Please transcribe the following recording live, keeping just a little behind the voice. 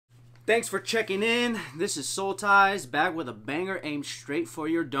Thanks for checking in. This is Soul Ties, back with a banger aimed straight for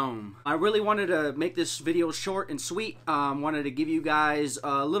your dome. I really wanted to make this video short and sweet. Wanted to give you guys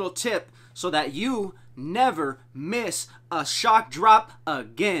a little tip so that you never miss a shock drop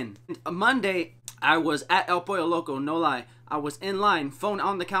again. Monday, I was at El Pollo Loco, no lie. I was in line, phone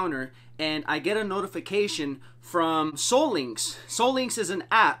on the counter, and I get a notification from Soul Links. Soul Links is an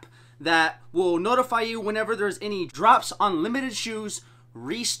app that will notify you whenever there's any drops on limited shoes,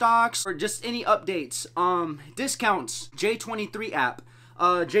 restocks, or just any updates, discounts. J23 app.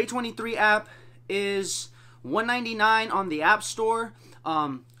 J23 app is $1.99 on the App Store.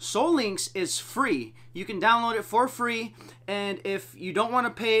 Soul Links is free. You can download it for free, and if you don't want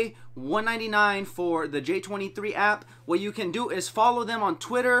to pay $1.99 for the J23 app, what you can do is follow them on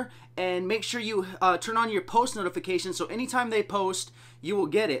Twitter and make sure you turn on your post notifications, so anytime they post, you will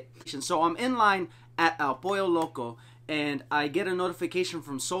get it. So I'm in line at El Pollo Loco, and I get a notification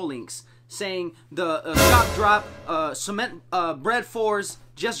from Soul Links saying the shock drop cement Bred 4s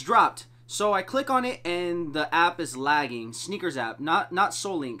just dropped. So I click on it and the app is lagging. Sneakers app, not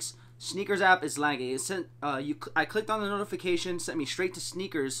Soul Links. Sneakers app is lagging. It sent I clicked on the notification, sent me straight to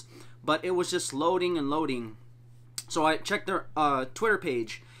Sneakers, but it was just loading and loading. So I checked their Twitter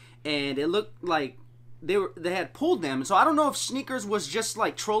page, and it looked like they had pulled them. So I don't know if Sneakers was just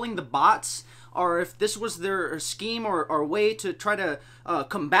like trolling the bots, or if this was their scheme or way to try to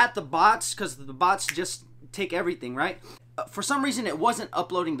combat the bots, because the bots just take everything, right? For some reason, it wasn't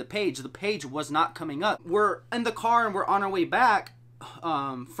uploading the page. The page was not coming up. We're in the car and we're on our way back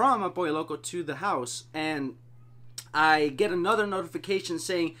from El Pollo Loco to the house, and I get another notification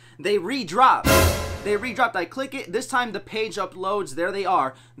saying they redropped. They redropped. I click it. This time the page uploads. There they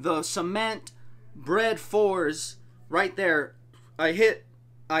are. The cement Bred 4s right there. I hit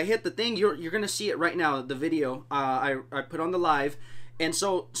the thing. You're gonna see it right now, the video I put on the live. And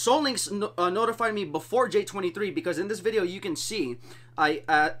so Soul Links notified me before J23, because in this video you can see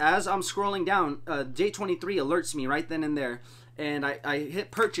as I'm scrolling down, J23 alerts me right then and there, and I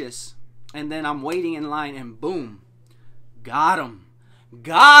hit purchase, and then I'm waiting in line, and boom, got 'em.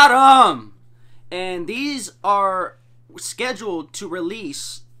 And these are scheduled to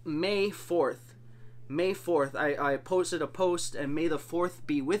release May 4th. May 4th, I posted a post, and May the 4th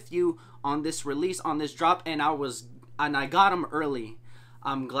be with you on this release, on this drop, and I got them early.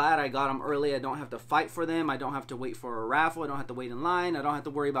 I'm glad I got them early. I don't have to fight for them. I don't have to wait for a raffle. I don't have to wait in line. I don't have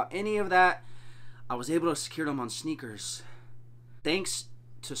to worry about any of that. I was able to secure them on Sneakers. Thanks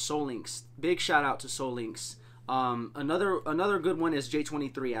to Soul Links. Big shout out to Soul Links. Another good one is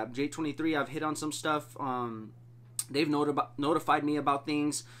J23 app. J23, I've hit on some stuff. They've notified me about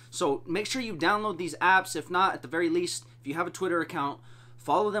things. So make sure you download these apps. If not, at the very least, if you have a Twitter account,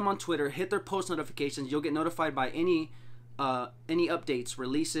 follow them on Twitter. Hit their post notifications. You'll get notified by any updates,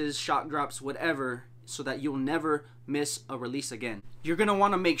 releases, shock drops, whatever, so that you'll never miss a release again. You're gonna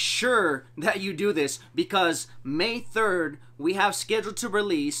want to make sure that you do this, because May 3rd we have scheduled to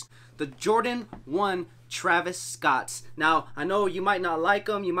release the Jordan 1 Travis Scotts. Now, I know you might not like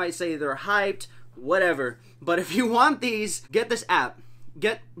them, you might say they're hyped, whatever, but if you want these, get this app.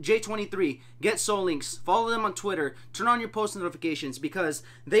 Get J23, get Soul Links, follow them on Twitter, turn on your post notifications, because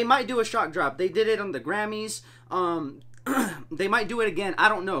they might do a shock drop. They did it on the Grammys. They might do it again. I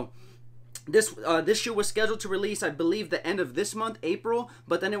don't know. This shoe was scheduled to release, I believe, the end of this month, April,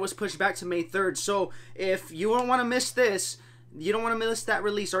 but then it was pushed back to May 3rd. So if you don't want to miss this, you don't want to miss that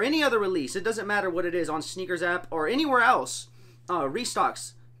release or any other release, it doesn't matter what it is, on Sneakers app or anywhere else,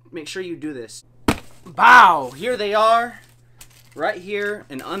 restocks, make sure you do this. Bow! Here they are. Right here,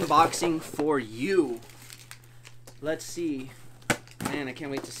 an unboxing for you. Let's see. Man, I can't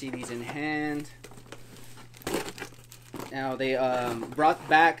wait to see these in hand. Now, they brought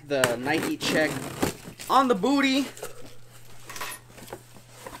back the Nike check on the booty.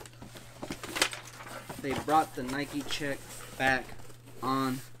 They brought the Nike check back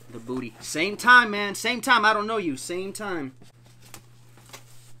on the booty. Same time, man. Same time. I don't know you. Same time.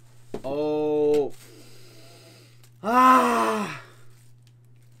 Oh. Ah.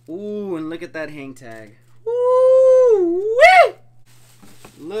 Ooh, and look at that hang tag. Woo! Wee!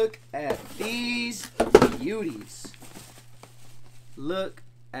 Look at these beauties. Look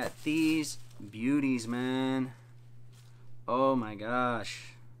at these beauties, man. Oh my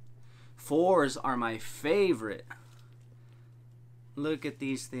gosh. 4s are my favorite. Look at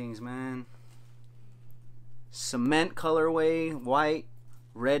these things, man. Cement colorway, white,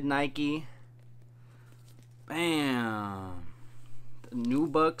 red Nike. Bam. The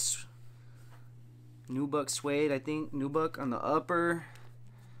Nubuck suede, I think. Nubuck on the upper.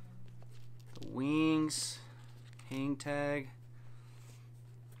 The wings. Hang tag.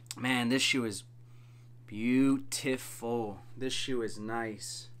 Man, this shoe is beautiful. This shoe is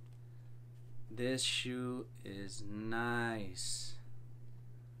nice. This shoe is nice.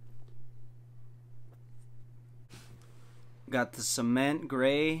 Got the cement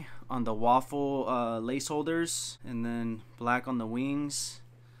gray on the waffle lace holders, and then black on the wings.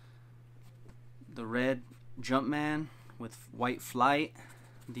 The red Jumpman with white flight.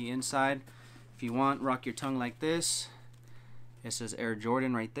 The inside, if you want, rock your tongue like this. It says Air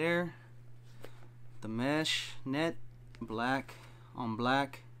Jordan right there. The mesh net, black on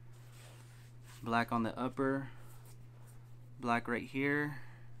black. Black on the upper. Black right here.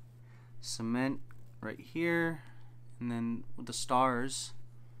 Cement right here. And then with the stars,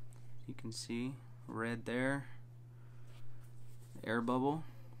 you can see red there. Air bubble.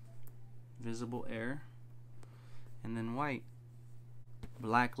 Visible air. And then white.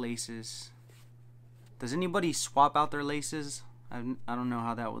 Black laces. Does anybody swap out their laces? I don't know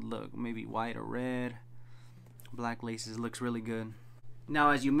how that would look. Maybe white or red. Black laces looks really good.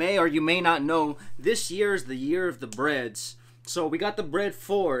 Now, as you may or you may not know, this year is the year of the Breds. So we got the Bred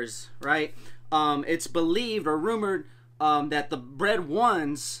 4s, right? It's believed or rumored that the Bred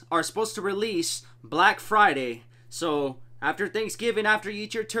 1s are supposed to release Black Friday. So after Thanksgiving, after you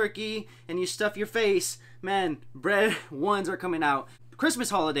eat your turkey and you stuff your face, man, Bred 1s are coming out. Christmas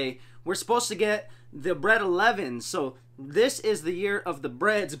holiday, we're supposed to get the Bred 11s. So this is the year of the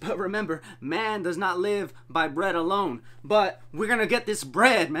Breds. But remember, man does not live by bread alone. But we're gonna get this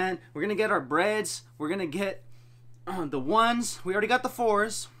bread, man. We're gonna get our Breds. We're gonna get the 1s. We already got the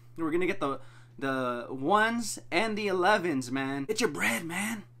 4s. We're gonna get the 1s and the 11s, man. Get your bread,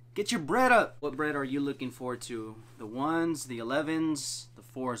 man. Get your bread up. What bread are you looking forward to? The 1s, the 11s, the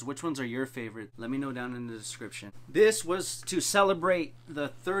 4s. Which ones are your favorite? Let me know down in the description. This was to celebrate the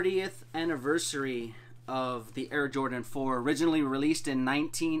 30th anniversary of the Air Jordan 4, originally released in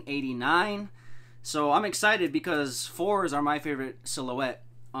 1989. So I'm excited because 4s are my favorite silhouette.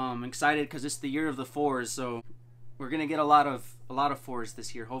 I'm excited because it's the year of the 4s. So we're gonna get a lot of 4s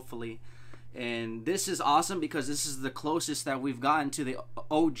this year, hopefully. And this is awesome because this is the closest that we've gotten to the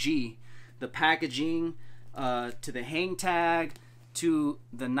OG, the packaging, to the hang tag, to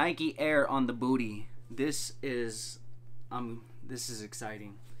the Nike Air on the booty. This is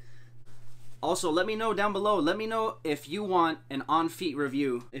exciting. Also, let me know down below. Let me know if you want an on-feet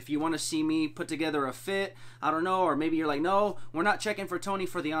review. If you want to see me put together a fit, I don't know, or maybe you're like, no, we're not checking for Tony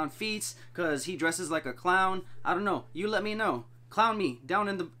for the on-feets because he dresses like a clown. I don't know. You let me know. Clown me down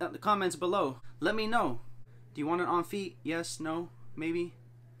in the comments below. Let me know. Do you want it on feet? Yes, no, maybe?